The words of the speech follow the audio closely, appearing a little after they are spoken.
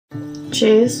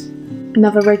Cheers.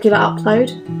 Another regular upload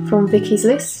from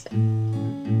VickisList.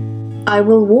 I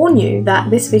will warn you that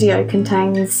this video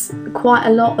contains quite a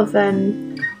lot of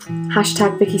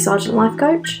hashtag Vicky Sargent Life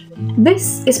Coach.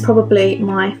 This is probably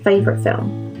my favourite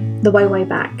film, The Way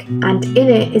Back, and in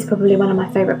it is probably one of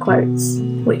my favourite quotes,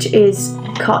 which is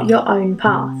cut your own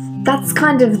path. That's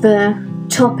kind of the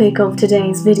topic of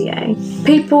today's video.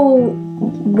 People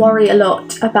worry a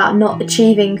lot about not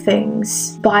achieving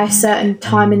things by a certain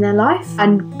time in their life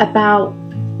and about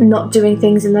not doing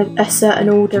things in a certain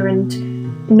order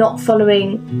and not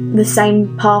following the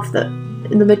same path that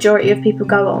the majority of people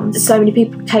go on. So many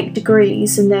people take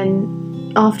degrees and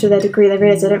then after their degree they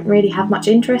realise they don't really have much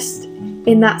interest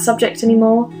in that subject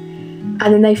anymore, and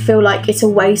then they feel like it's a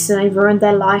waste and they've ruined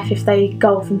their life if they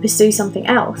go off and pursue something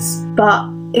else. But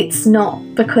it's not,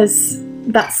 because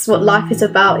that's what life is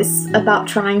about. It's about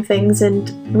trying things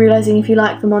and realising if you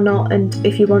like them or not and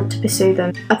if you want to pursue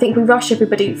them. I think we rush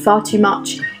everybody far too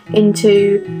much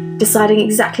into deciding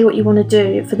exactly what you want to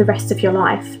do for the rest of your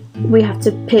life. We have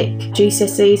to pick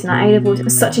GCSEs and our A-levels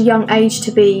at such a young age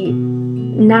to be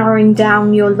narrowing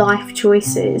down your life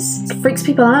choices. It freaks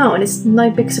people out and it's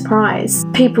no big surprise.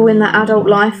 People in their adult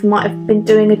life might have been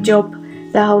doing a job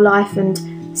their whole life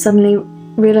and suddenly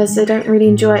realise they don't really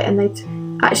enjoy it and they'd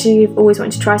actually always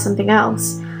wanted to try something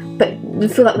else, but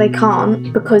feel like they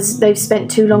can't because they've spent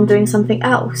too long doing something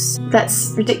else.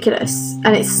 That's ridiculous,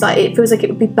 and it's like, it feels like it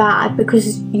would be bad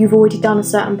because you've already done a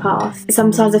certain path.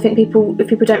 Sometimes I think if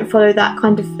people don't follow that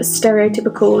kind of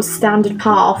stereotypical standard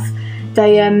path,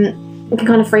 they can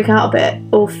kind of freak out a bit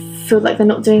or feel like they're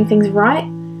not doing things right.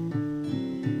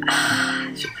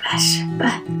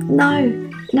 But no.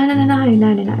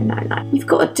 You've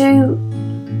got to do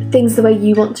things the way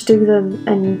you want to do them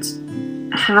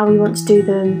and how you want to do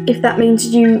them. If that means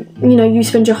you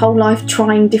spend your whole life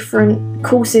trying different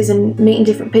courses and meeting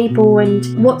different people, and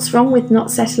what's wrong with not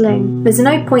settling? There's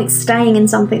no point staying in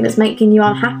something that's making you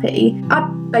unhappy. I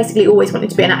basically always wanted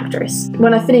to be an actress.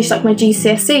 When I finished like my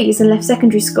GCSEs and left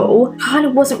secondary school, I kind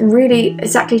of wasn't really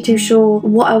exactly too sure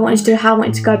what I wanted to do, how I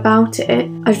wanted to go about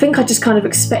it. I think I just kind of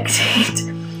expected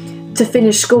to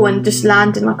finish school and just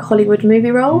land in like a Hollywood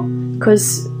movie role,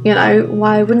 because, you know,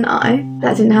 why wouldn't I?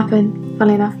 That didn't happen,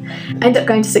 funnily enough. I ended up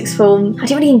going to sixth form. I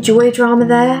didn't really enjoy drama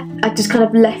there. I just kind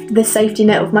of left the safety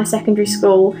net of my secondary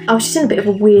school. I was just in a bit of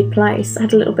a weird place. I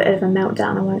had a little bit of a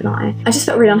meltdown, I won't lie. I just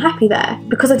felt really unhappy there.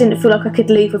 Because I didn't feel like I could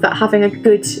leave without having a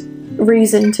good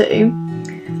reason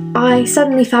to, I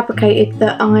suddenly fabricated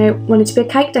that I wanted to be a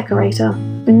cake decorator.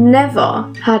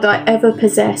 Never had I ever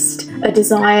possessed a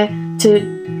desire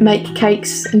to make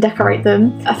cakes and decorate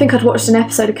them. I think I'd watched an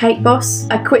episode of Cake Boss.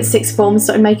 I quit sixth form and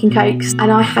started making cakes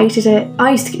and I hated it.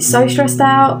 I used to get so stressed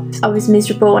out. I was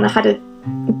miserable and I had a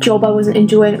job I wasn't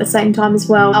enjoying at the same time as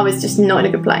well. I was just not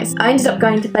in a good place. I ended up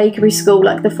going to bakery school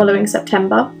like the following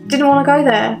September. Didn't want to go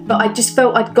there, but I just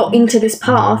felt I'd got into this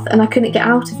path and I couldn't get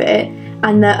out of it,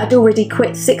 and that I'd already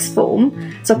quit sixth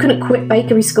form, so I couldn't quit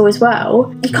bakery school as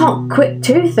well. You can't quit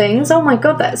two things, oh my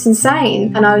god, that's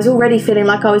insane. And I was already feeling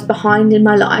like I was behind in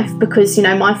my life because, you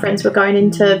know, my friends were going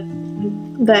into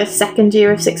their second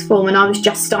year of sixth form and I was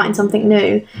just starting something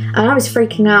new, and I was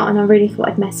freaking out and I really thought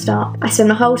I'd messed up. I spent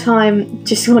my whole time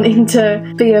just wanting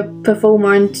to be a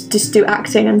performer and just do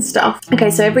acting and stuff.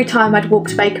 Okay, so every time I'd walk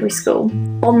to bakery school,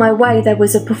 on my way there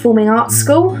was a performing arts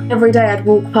school. Every day I'd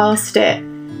walk past it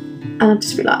and I'd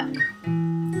just be like,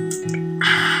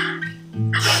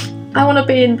 I want to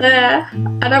be in there.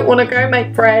 I don't want to go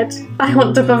make bread. I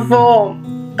want to perform.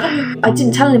 I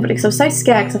didn't tell anybody because I was so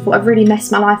scared, because I thought I've really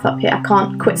messed my life up here. I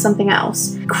can't quit something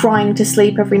else. Crying to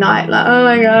sleep every night like, oh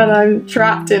my god, I'm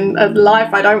trapped in a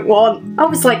life I don't want. I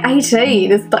was like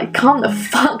 18. It's like, calm the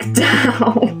fuck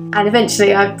down. And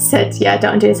eventually I said, yeah, I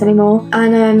don't want to do this anymore,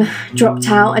 and dropped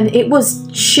out, and it was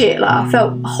shit. Like, I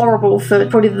felt horrible for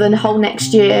probably the whole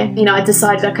next year. You know, I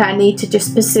decided, okay, I need to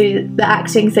just pursue the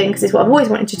acting thing because it's what I've always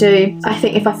wanted to do. I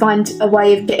think if I find a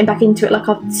way of getting back into it, like,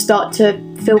 I'll start to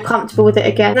feel comfortable with it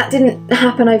again. That didn't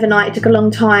happen overnight. It took a long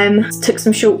time. Took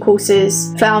some short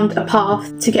courses, found a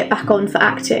path to get back on for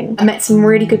acting. I met some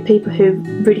really good people who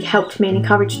really helped me and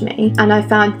encouraged me, and I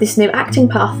found this new acting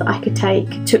path that I could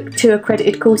take. Took 2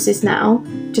 accredited courses now,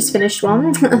 just finished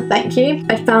one. Thank you.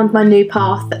 I found my new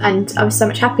path and I was so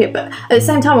much happier, but at the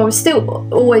same time I was still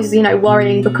always, you know,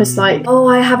 worrying because, like, oh,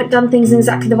 I haven't done things in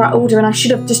exactly the right order and I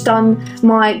should have just done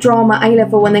my drama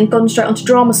A-level and then gone straight onto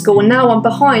drama school, and now I'm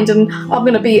behind and I'm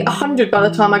going to be 100 by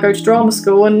the time I go to drama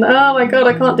school, and oh my god,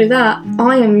 I can't do that.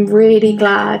 I am really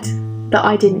glad that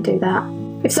I didn't do that.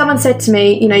 If someone said to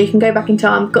me, you know, you can go back in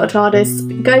time, got a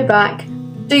TARDIS, go back,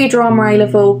 do your drama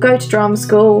A-level, go to drama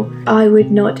school. I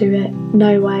would not do it,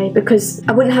 no way, because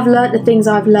I wouldn't have learnt the things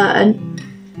I've learnt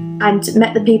and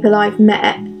met the people I've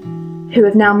met who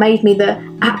have now made me the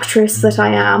actress that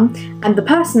I am and the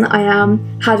person that I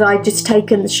am had I just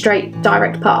taken the straight,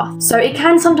 direct path. So it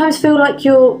can sometimes feel like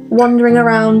you're wandering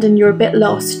around and you're a bit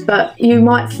lost, but you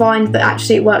might find that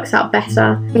actually it works out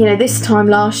better. You know, this time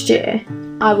last year,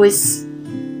 I was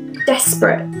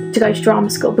desperate to go to drama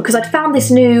school because I'd found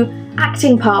this new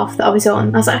acting path that I was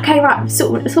on. I was like, okay, right, I'm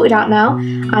sorted out now.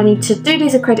 I need to do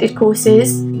these accredited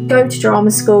courses, go to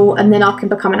drama school, and then I can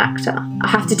become an actor. I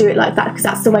have to do it like that because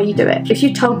that's the way you do it. If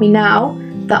you told me now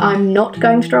that I'm not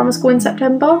going to drama school in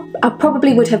September, I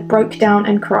probably would have broke down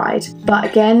and cried. But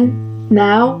again,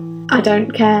 now I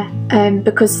don't care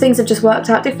because things have just worked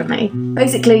out differently.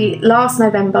 Basically, last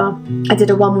November, I did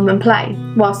a one-woman play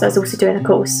whilst I was also doing a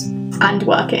course and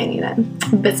working, you know,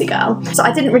 busy girl. So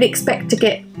I didn't really expect to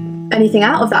get anything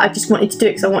out of that. I just wanted to do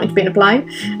it because I wanted to be in a play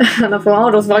and I thought,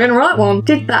 I'll just fucking write one.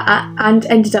 Did that and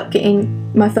ended up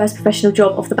getting my first professional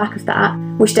job off the back of that,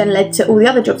 which then led to all the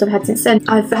other jobs I've had since then.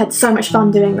 I've had so much fun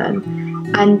doing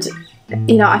them, and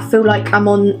you know, I feel like I'm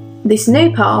on this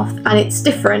new path and it's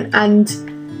different, and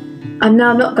I'm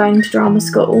now not going to drama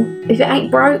school. If it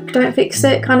ain't broke, don't fix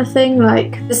it kind of thing.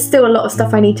 Like, there's still a lot of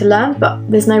stuff I need to learn,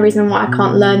 but there's no reason why I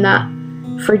can't learn that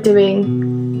through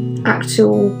doing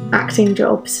actual acting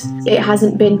jobs. It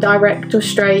hasn't been direct or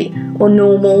straight or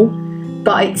normal,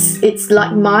 but it's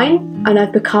like mine, and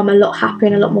I've become a lot happier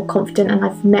and a lot more confident, and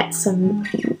I've met some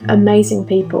amazing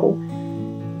people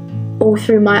all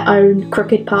through my own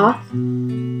crooked path,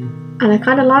 and I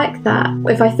kind of like that.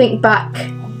 If I think back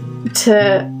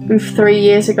to 3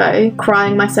 years ago,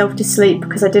 crying myself to sleep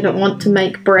because I didn't want to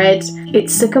make bread,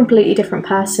 it's a completely different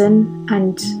person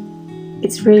and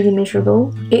it's really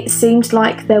miserable. It seemed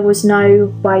like there was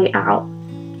no way out.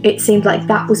 It seemed like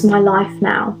that was my life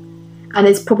now. And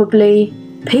there's probably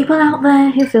people out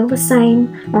there who feel the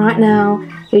same right now,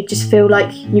 who just feel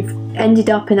like you've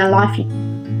ended up in a life you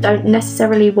don't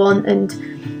necessarily want, and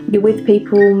you're with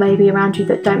people maybe around you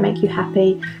that don't make you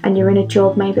happy, and you're in a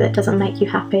job maybe that doesn't make you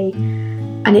happy,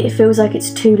 and it feels like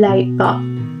it's too late, but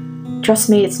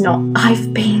trust me, it's not.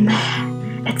 I've been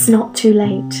there. It's not too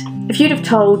late. If you'd have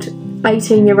told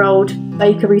 18-year-old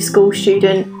bakery school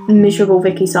student, miserable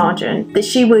Vicky Sargent, that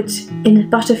she would, in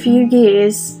but a few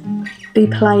years, be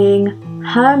playing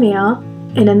Hermia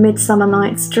in A Midsummer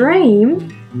Night's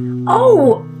Dream.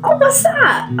 Oh, what's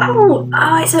that? Oh,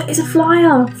 it's a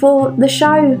flyer for the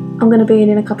show I'm going to be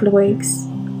in a couple of weeks.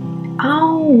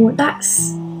 Oh,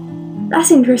 that's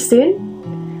interesting.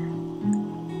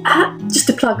 Just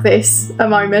to plug this a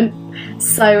moment.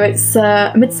 So it's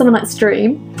A Midsummer Night's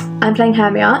Dream. I'm playing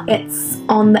Hermia. It's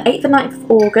on the 8th and 9th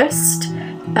of August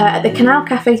at the Canal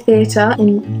Cafe Theatre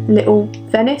in Little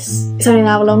Venice. It's only an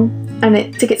hour long,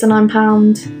 and tickets are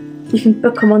 £9. You can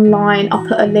book them online. I'll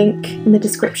put a link in the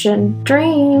description.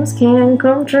 Dreams can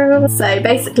come true. So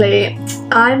basically,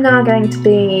 I'm now going to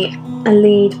be a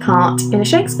lead part in a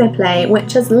Shakespeare play,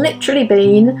 which has literally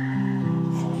been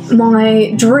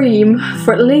my dream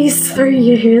for at least 3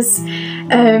 years,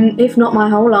 if not my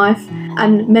whole life,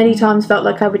 and many times felt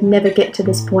like I would never get to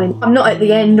this point. I'm not at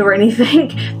the end or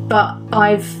anything, but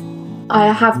I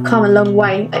have come a long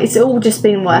way. It's all just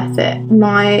been worth it.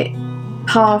 My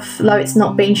path, though it's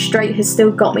not been straight, has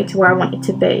still got me to where I wanted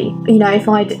to be. You know, if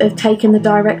I'd have taken the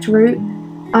direct route,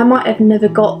 I might have never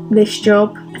got this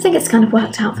job. I think it's kind of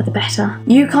worked out for the better.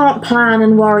 You can't plan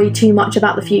and worry too much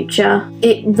about the future.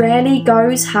 It rarely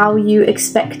goes how you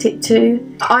expect it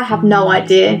to. I have no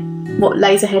idea what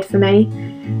lays ahead for me,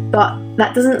 but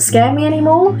that doesn't scare me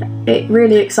anymore. It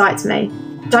really excites me.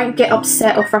 Don't get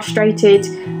upset or frustrated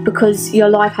because your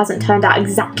life hasn't turned out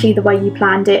exactly the way you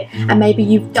planned it, and maybe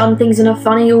you've done things in a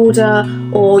funny order,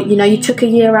 or you know, you took a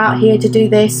year out here to do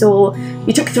this, or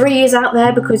you took 3 years out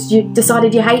there because you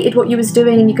decided you hated what you was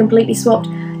doing and you completely swapped.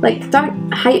 Like,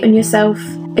 don't hate on yourself.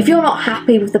 If you're not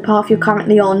happy with the path you're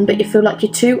currently on, but you feel like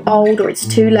you're too old, or it's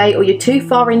too late, or you're too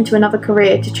far into another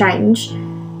career to change,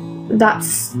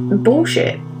 that's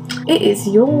bullshit. It is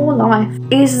your life.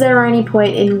 Is there any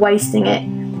point in wasting it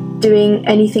doing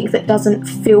anything that doesn't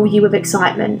fill you with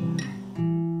excitement?